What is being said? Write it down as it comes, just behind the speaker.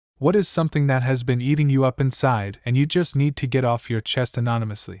What is something that has been eating you up inside and you just need to get off your chest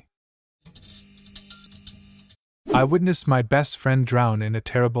anonymously? I witnessed my best friend drown in a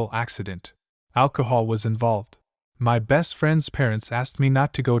terrible accident. Alcohol was involved. My best friend's parents asked me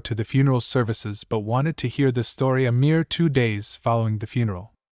not to go to the funeral services but wanted to hear the story a mere 2 days following the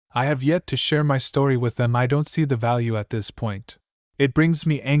funeral. I have yet to share my story with them. I don't see the value at this point. It brings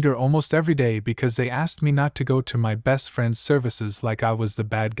me anger almost every day because they asked me not to go to my best friend's services like I was the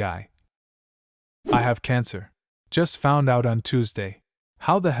bad guy. I have cancer. Just found out on Tuesday.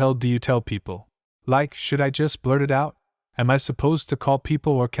 How the hell do you tell people? Like, should I just blurt it out? Am I supposed to call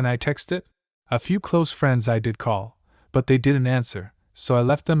people or can I text it? A few close friends I did call, but they didn't answer, so I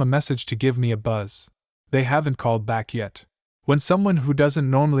left them a message to give me a buzz. They haven't called back yet. When someone who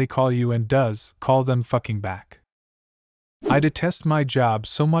doesn't normally call you and does, call them fucking back. I detest my job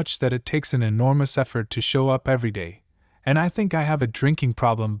so much that it takes an enormous effort to show up every day, and I think I have a drinking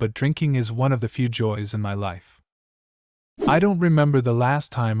problem, but drinking is one of the few joys in my life. I don't remember the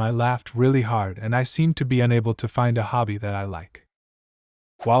last time I laughed really hard, and I seem to be unable to find a hobby that I like.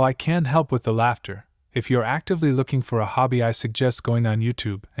 While I can't help with the laughter, if you're actively looking for a hobby, I suggest going on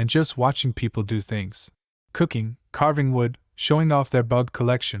YouTube and just watching people do things. Cooking, carving wood, showing off their bug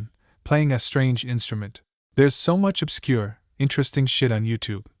collection, playing a strange instrument. There's so much obscure, interesting shit on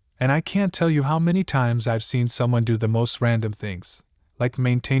YouTube, and I can't tell you how many times I've seen someone do the most random things, like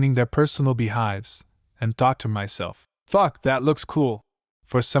maintaining their personal beehives, and thought to myself, fuck, that looks cool.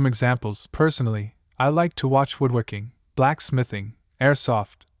 For some examples, personally, I like to watch woodworking, blacksmithing,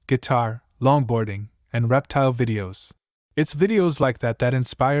 airsoft, guitar, longboarding, and reptile videos. It's videos like that that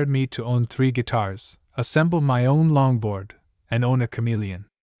inspired me to own 3 guitars, assemble my own longboard, and own a chameleon.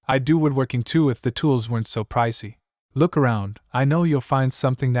 I'd do woodworking too if the tools weren't so pricey. Look around, I know you'll find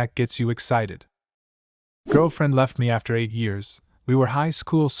something that gets you excited. Girlfriend left me after 8 years. We were high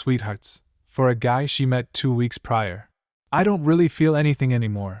school sweethearts, for a guy she met 2 weeks prior. I don't really feel anything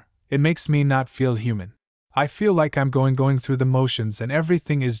anymore. It makes me not feel human. I feel like I'm going through the motions and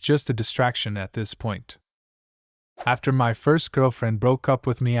everything is just a distraction at this point. After my first girlfriend broke up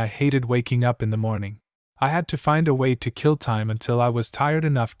with me, I hated waking up in the morning. I had to find a way to kill time until I was tired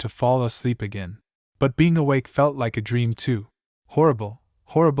enough to fall asleep again. But being awake felt like a dream too. Horrible,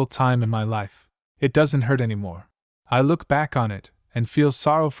 horrible time in my life. It doesn't hurt anymore. I look back on it and feel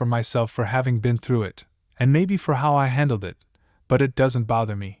sorrow for myself for having been through it, and maybe for how I handled it, but it doesn't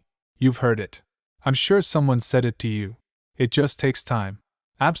bother me. You've heard it. I'm sure someone said it to you. It just takes time.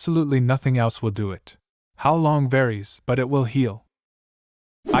 Absolutely nothing else will do it. How long varies, but it will heal.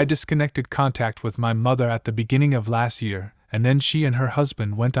 I disconnected contact with my mother at the beginning of last year, and then she and her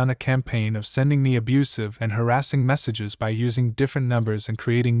husband went on a campaign of sending me abusive and harassing messages by using different numbers and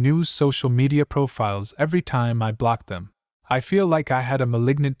creating new social media profiles every time I blocked them. I feel like I had a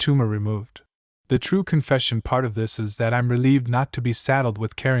malignant tumor removed. The true confession part of this is that I'm relieved not to be saddled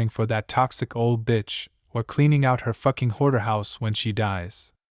with caring for that toxic old bitch, or cleaning out her fucking hoarder house when she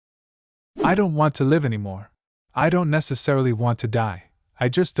dies. I don't want to live anymore. I don't necessarily want to die. I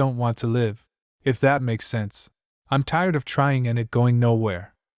just don't want to live. If that makes sense. I'm tired of trying and it going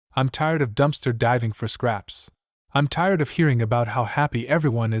nowhere. I'm tired of dumpster diving for scraps. I'm tired of hearing about how happy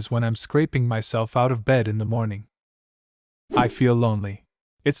everyone is when I'm scraping myself out of bed in the morning. I feel lonely.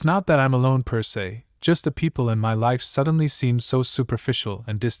 It's not that I'm alone per se, just the people in my life suddenly seem so superficial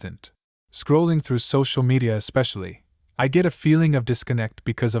and distant. Scrolling through social media especially, I get a feeling of disconnect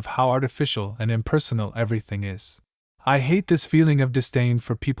because of how artificial and impersonal everything is. I hate this feeling of disdain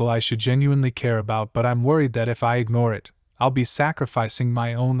for people I should genuinely care about, but I'm worried that if I ignore it, I'll be sacrificing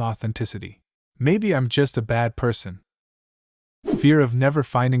my own authenticity. Maybe I'm just a bad person. Fear of never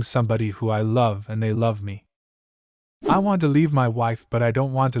finding somebody who I love and they love me. I want to leave my wife, but I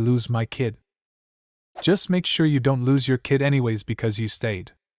don't want to lose my kid. Just make sure you don't lose your kid anyways because you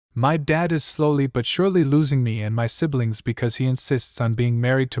stayed. My dad is slowly but surely losing me and my siblings because he insists on being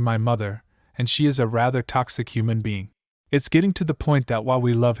married to my mother, and she is a rather toxic human being. It's getting to the point that while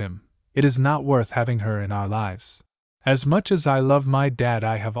we love him, it is not worth having her in our lives. As much as I love my dad,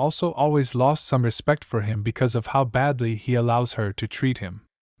 I have also always lost some respect for him because of how badly he allows her to treat him.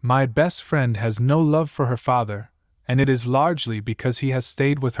 My best friend has no love for her father, and it is largely because he has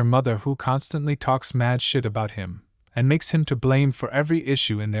stayed with her mother, who constantly talks mad shit about him and makes him to blame for every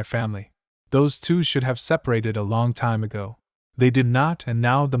issue in their family. Those two should have separated a long time ago. They did not, and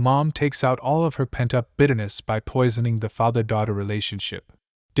now the mom takes out all of her pent-up bitterness by poisoning the father-daughter relationship.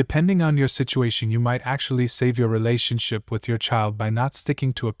 Depending on your situation, you might actually save your relationship with your child by not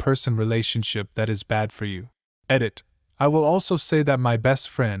sticking to a person relationship that is bad for you. Edit. I will also say that my best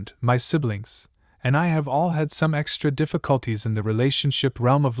friend, my siblings, and I have all had some extra difficulties in the relationship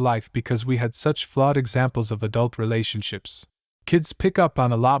realm of life because we had such flawed examples of adult relationships. Kids pick up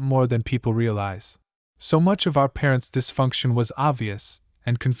on a lot more than people realize. So much of our parents' dysfunction was obvious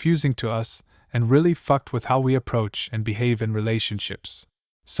and confusing to us, and really fucked with how we approach and behave in relationships.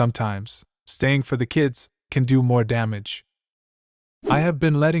 Sometimes, staying for the kids can do more damage. I have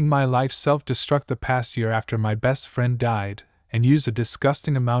been letting my life self-destruct the past year after my best friend died, and used a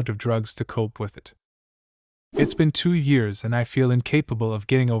disgusting amount of drugs to cope with it. It's been 2 years and I feel incapable of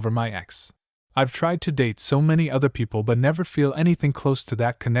getting over my ex. I've tried to date so many other people but never feel anything close to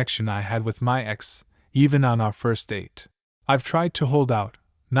that connection I had with my ex, even on our first date. I've tried to hold out.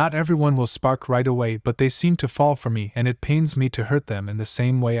 Not everyone will spark right away, but they seem to fall for me, and it pains me to hurt them in the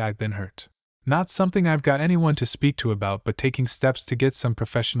same way I've been hurt. Not something I've got anyone to speak to about, but taking steps to get some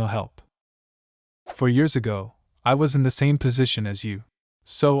professional help. 4 years ago, I was in the same position as you.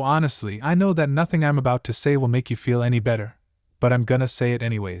 So honestly, I know that nothing I'm about to say will make you feel any better, but I'm gonna say it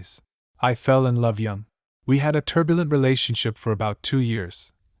anyways. I fell in love young. We had a turbulent relationship for about 2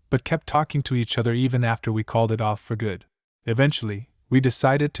 years, but kept talking to each other even after we called it off for good. Eventually, we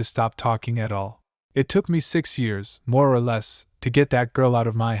decided to stop talking at all. It took me 6 years, more or less, to get that girl out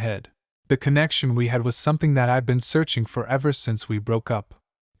of my head. The connection we had was something that I've been searching for ever since we broke up.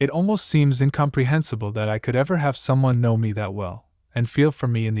 It almost seems incomprehensible that I could ever have someone know me that well, and feel for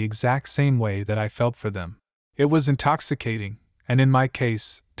me in the exact same way that I felt for them. It was intoxicating, and in my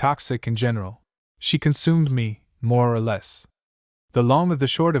case, toxic in general. She consumed me, more or less. The long of the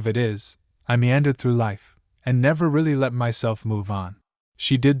short of it is, I meandered through life, and never really let myself move on.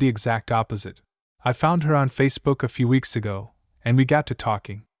 She did the exact opposite. I found her on Facebook a few weeks ago, and we got to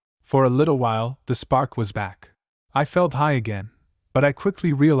talking. For a little while, the spark was back. I felt high again, but I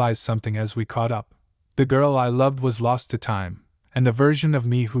quickly realized something as we caught up. The girl I loved was lost to time, and the version of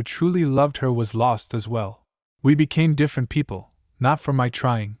me who truly loved her was lost as well. We became different people, not for my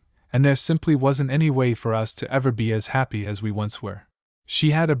trying, and there simply wasn't any way for us to ever be as happy as we once were.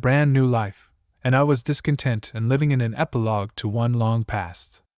 She had a brand new life, and I was discontent and living in an epilogue to one long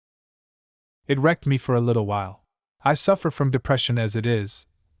past. It wrecked me for a little while. I suffer from depression as it is,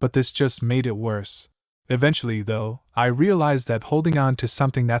 but this just made it worse. Eventually, though, I realized that holding on to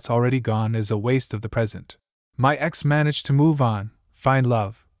something that's already gone is a waste of the present. My ex managed to move on, find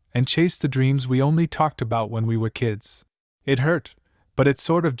love, and chase the dreams we only talked about when we were kids. It hurt, but it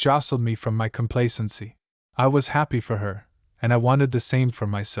sort of jostled me from my complacency. I was happy for her, and I wanted the same for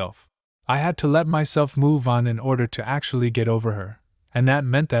myself. I had to let myself move on in order to actually get over her, and that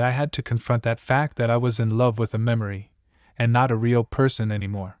meant that I had to confront that fact that I was in love with a memory, and not a real person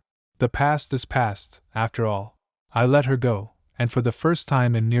anymore. The past is past, after all. I let her go, and for the first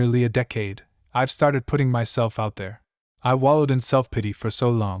time in nearly a decade, I've started putting myself out there. I wallowed in self-pity for so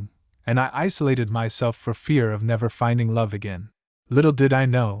long, and I isolated myself for fear of never finding love again. Little did I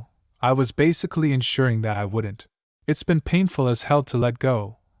know, I was basically ensuring that I wouldn't. It's been painful as hell to let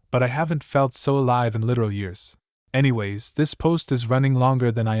go, but I haven't felt so alive in literal years. Anyways, this post is running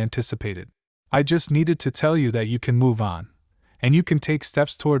longer than I anticipated. I just needed to tell you that you can move on, and you can take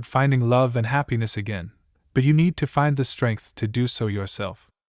steps toward finding love and happiness again, but you need to find the strength to do so yourself.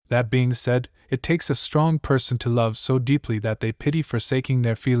 That being said, it takes a strong person to love so deeply that they pity forsaking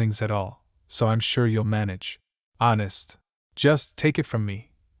their feelings at all, so I'm sure you'll manage. Honest. Just take it from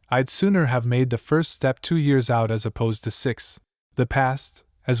me. I'd sooner have made the first step 2 years out as opposed to 6. The past,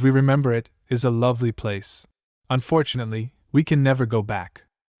 as we remember it, is a lovely place. Unfortunately, we can never go back.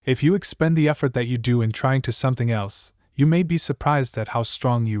 If you expend the effort that you do in trying to something else, you may be surprised at how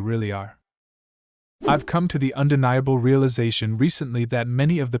strong you really are. I've come to the undeniable realization recently that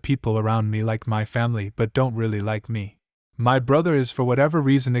many of the people around me like my family but don't really like me. My brother is for whatever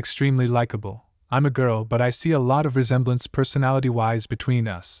reason extremely likable. I'm a girl, but I see a lot of resemblance personality-wise between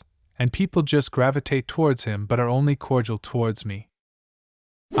us, and people just gravitate towards him but are only cordial towards me.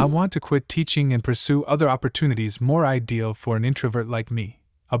 I want to quit teaching and pursue other opportunities more ideal for an introvert like me.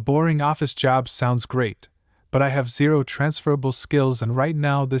 A boring office job sounds great, but I have zero transferable skills, and right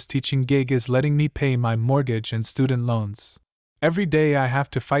now this teaching gig is letting me pay my mortgage and student loans. Every day I have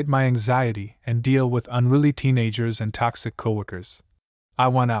to fight my anxiety and deal with unruly teenagers and toxic coworkers. I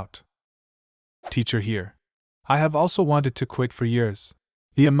want out. Teacher here. I have also wanted to quit for years.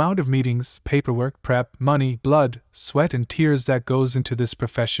 The amount of meetings, paperwork, prep, money, blood, sweat, and tears that goes into this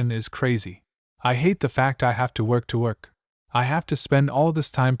profession is crazy. I hate the fact I have to work. I have to spend all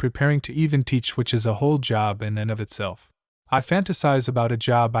this time preparing to even teach, which is a whole job in and of itself. I fantasize about a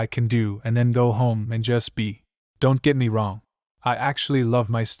job I can do and then go home and just be. Don't get me wrong. I actually love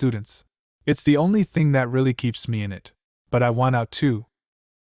my students. It's the only thing that really keeps me in it. But I want out too.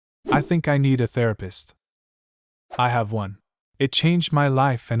 I think I need a therapist. I have one. It changed my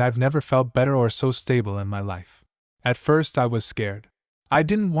life and I've never felt better or so stable in my life. At first I was scared. I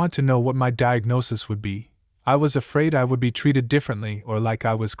didn't want to know what my diagnosis would be. I was afraid I would be treated differently or like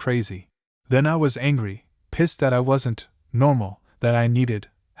I was crazy. Then I was angry, pissed that I wasn't normal, that I needed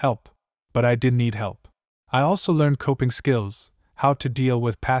help. But I did need help. I also learned coping skills, how to deal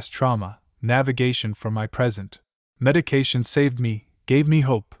with past trauma, navigation for my present. Medication saved me, gave me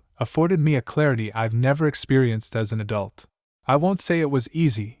hope, afforded me a clarity I've never experienced as an adult. I won't say it was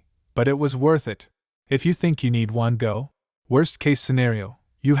easy, but it was worth it. If you think you need one, go. Worst case scenario,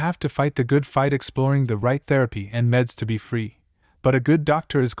 you have to fight the good fight exploring the right therapy and meds to be free. But a good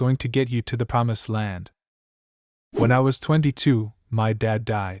doctor is going to get you to the promised land. When I was 22, my dad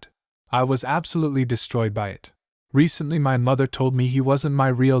died. I was absolutely destroyed by it. Recently my mother told me he wasn't my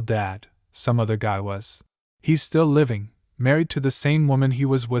real dad, some other guy was. He's still living, married to the same woman he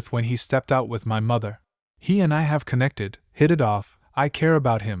was with when he stepped out with my mother. He and I have connected, hit it off, I care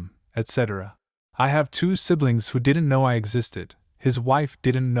about him, etc. I have 2 siblings who didn't know I existed. His wife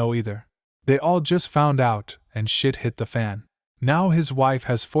didn't know either. They all just found out, and shit hit the fan. Now his wife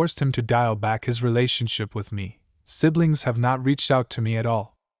has forced him to dial back his relationship with me. Siblings have not reached out to me at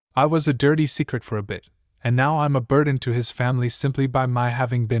all. I was a dirty secret for a bit, and now I'm a burden to his family simply by my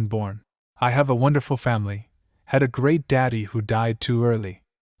having been born. I have a wonderful family, had a great daddy who died too early.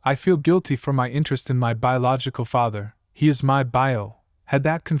 I feel guilty for my interest in my biological father, he is my bio, had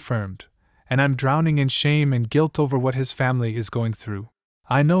that confirmed, and I'm drowning in shame and guilt over what his family is going through.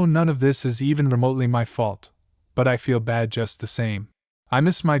 I know none of this is even remotely my fault, but I feel bad just the same. I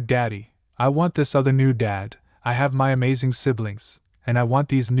miss my daddy, I want this other new dad, I have my amazing siblings, and I want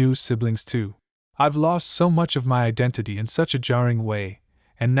these new siblings too. I've lost so much of my identity in such a jarring way,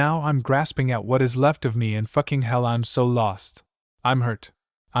 and now I'm grasping at what is left of me and fucking hell I'm so lost. I'm hurt.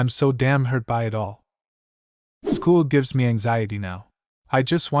 I'm so damn hurt by it all. School gives me anxiety now. I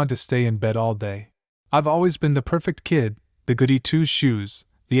just want to stay in bed all day. I've always been the perfect kid, the goody two-shoes,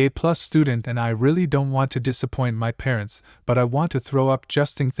 the A+ student, and I really don't want to disappoint my parents, but I want to throw up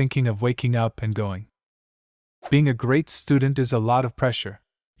just in thinking of waking up and going. Being a great student is a lot of pressure.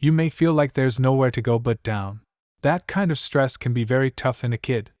 You may feel like there's nowhere to go but down. That kind of stress can be very tough in a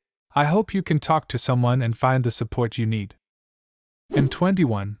kid. I hope you can talk to someone and find the support you need. I'm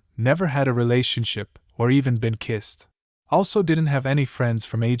 21, never had a relationship, or even been kissed. Also didn't have any friends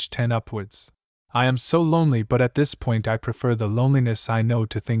from age 10 upwards. I am so lonely, but at this point I prefer the loneliness I know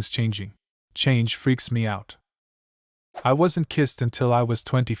to things changing. Change freaks me out. I wasn't kissed until I was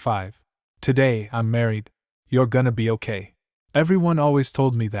 25. Today I'm married. You're gonna be okay. Everyone always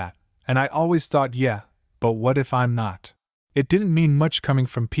told me that, and I always thought, yeah, but what if I'm not? It didn't mean much coming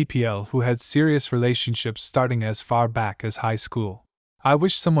from PPL who had serious relationships starting as far back as high school. I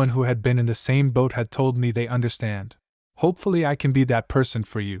wish someone who had been in the same boat had told me they understand. Hopefully I can be that person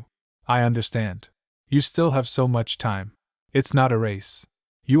for you. I understand. You still have so much time. It's not a race.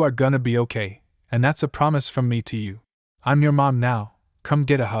 You are gonna be okay, and that's a promise from me to you. I'm your mom now, come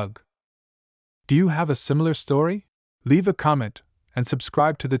get a hug. Do you have a similar story? Leave a comment, and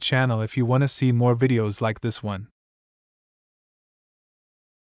subscribe to the channel if you want to see more videos like this one.